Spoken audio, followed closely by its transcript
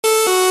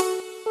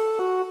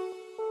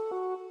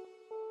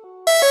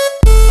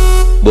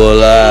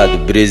Bolado,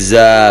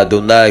 brisado,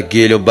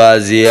 narguilho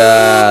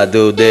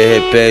baseado. De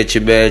repente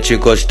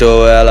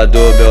encostou ela do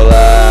meu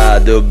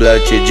lado.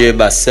 Blunt de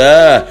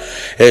maçã,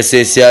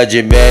 essência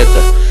de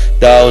menta.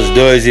 Dá uns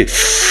dois e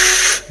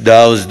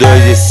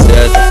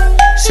senta,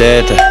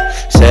 senta,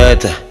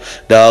 senta.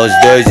 Dá uns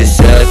dois e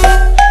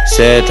senta,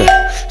 senta,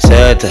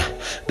 senta.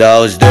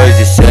 Dá uns dois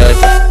e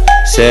senta,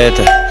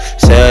 senta,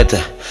 senta.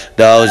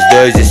 Dá uns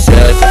dois e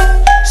senta,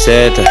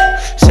 senta,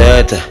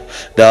 senta.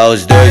 Dá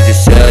os dois e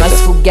senta.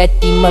 Nós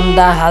foguete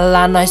manda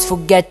ralar, nós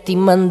foguete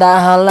manda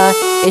ralar.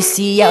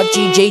 Esse é o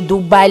DJ do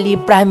baile,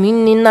 pras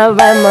menina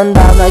vai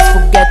mandar. Nós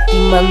foguete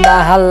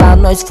manda ralar,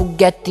 nós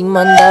foguete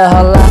manda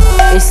ralar.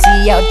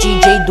 Esse é o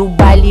DJ do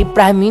baile,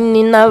 pras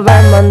menina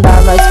vai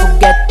mandar. Nós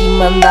foguete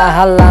manda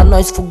ralar,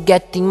 nós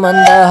foguete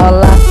manda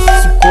ralar.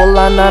 Se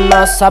colar na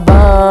nossa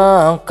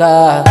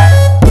banca,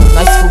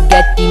 nós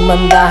foguete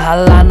manda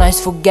ralar, nós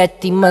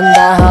foguete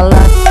manda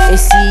ralar.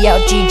 Esse é o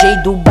DJ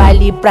do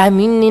baile, pras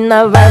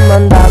menina vai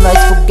mandar. Nós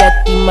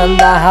foguete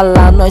manda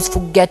ralar, nós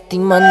foguete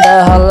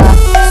manda ralar.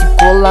 Se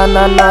colar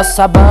na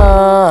nossa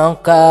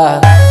banca.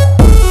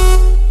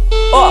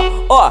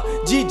 Ó,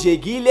 DJ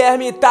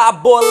Guilherme tá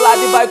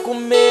bolado e vai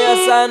comer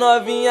essa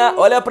novinha.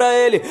 Olha pra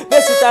ele,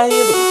 vê se tá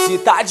rindo. Se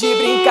tá de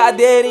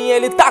brincadeirinha,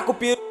 ele tá com o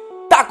piru,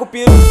 tá com o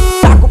piru,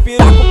 tá com o piru,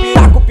 tá com o piru,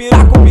 tá com o piru,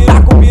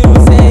 tá com o piru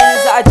sem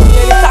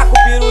risadinha. Ele tá com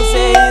o piru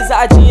sem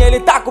risadinha, ele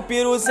tá com o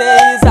piru sem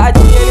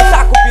risadinha, ele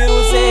tá com o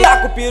peru sem, tá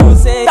com o peru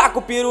sem, tá com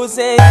o peru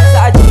sem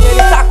risadinha,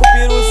 ele tá com o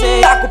peru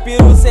sem, tá com o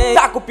peru sem,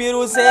 tá com o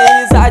peru sem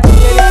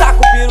risadinha, ele tá com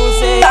o peru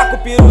sem, tá com o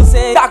peru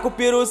sem, tá com o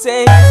peru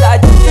sem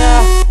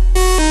risadinha.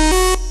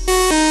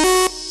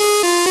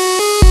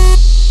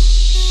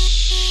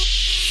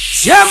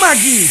 Chama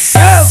Gui,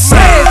 chama! Esse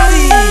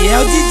é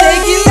o DJ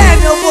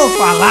Guilherme, eu vou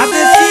falar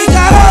desse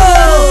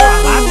garoto,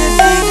 falar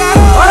desse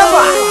garoto. Bora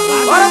lá,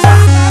 bora lá.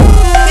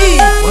 E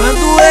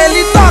quando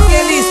ele toca,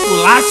 ele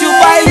esculacha o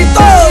baile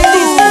todo,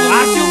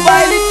 esculacha o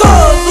baile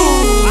todo,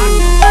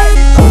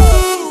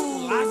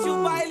 esculacha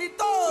o baile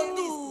todo,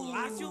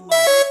 esculacha o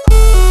baile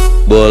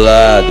todo.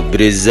 Bolado,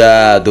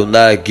 brisado,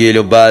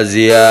 narguilho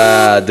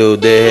baseado.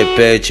 De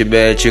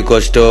repente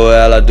encostou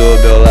ela do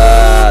meu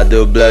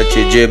lado. Blunt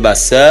de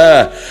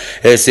maçã,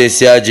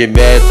 essência de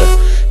menta.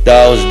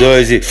 Dá uns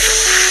dois e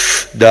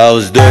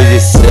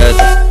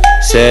senta,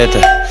 senta,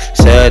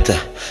 senta.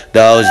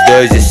 Dá uns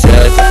dois e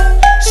senta,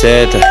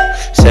 senta,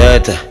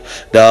 senta.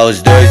 Dá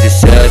uns dois e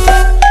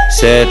senta,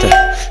 senta,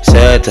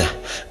 senta.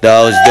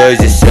 Dá uns dois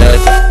e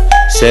senta,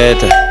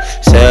 senta,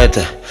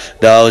 senta.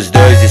 Dá os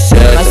dois e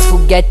senta. Nós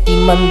foguete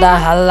manda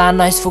ralar,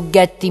 nós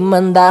foguete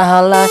manda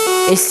ralar.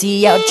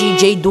 Esse é o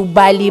DJ do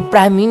baile,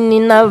 pras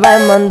menina vai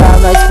mandar.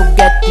 Nós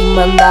foguete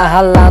manda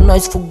ralar,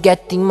 nós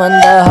foguete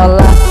manda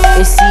ralar.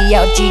 Esse é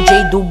o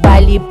DJ do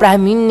baile, pras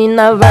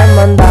menina vai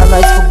mandar.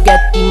 Nós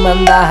foguete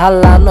manda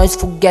ralar, nós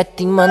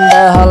foguete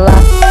manda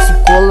ralar. Se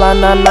colar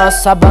na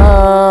nossa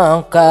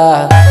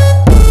banca,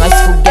 nós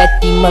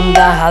foguete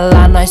manda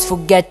ralar, nós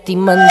foguete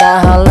manda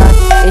ralar.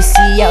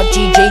 Esse é o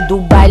DJ do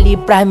baile,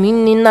 pras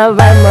menina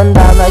vai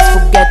mandar. Nós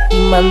foguete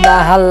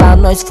manda ralar,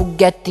 nós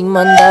foguete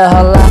manda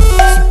ralar.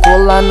 Se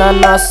colar na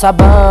nossa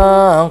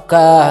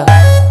banca.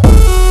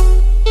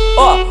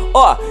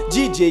 Ó,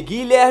 DJ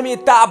Guilherme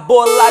tá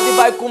bolado e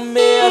vai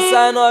comer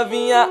essa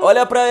novinha.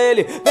 Olha pra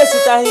ele, vê se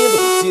tá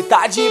rindo. Se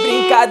tá de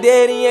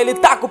brincadeirinha, ele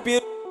tá com o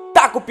piru,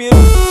 tá com o piru,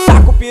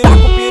 tá com o piru, tá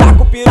com o piru, tá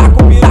com o piru, tá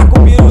com o piru, tá com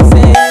o piru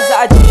sem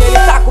risadinha. Ele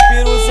tá com o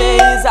peru sem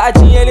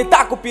risadinha, ele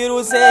tá com o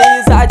peru sem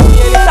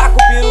risadinha, ele tá com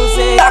o peru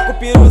sem, tá com o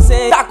peru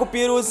sem, tá com o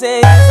peru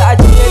sem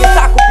risadinha, ele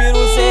tá com o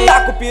peru sem, tá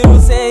com o peru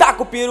sem, tá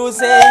com o peru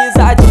sem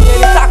risadinha,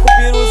 ele tá com o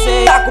peru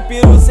sem, tá com o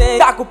peru sem,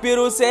 tá com o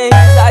peru sem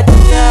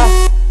risadinha.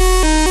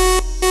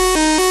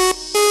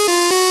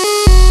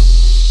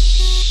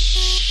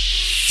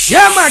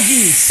 Chama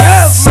Gui,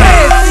 chama! Esse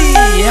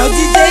é o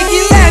DJ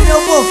Guilherme,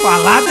 eu vou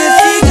falar desse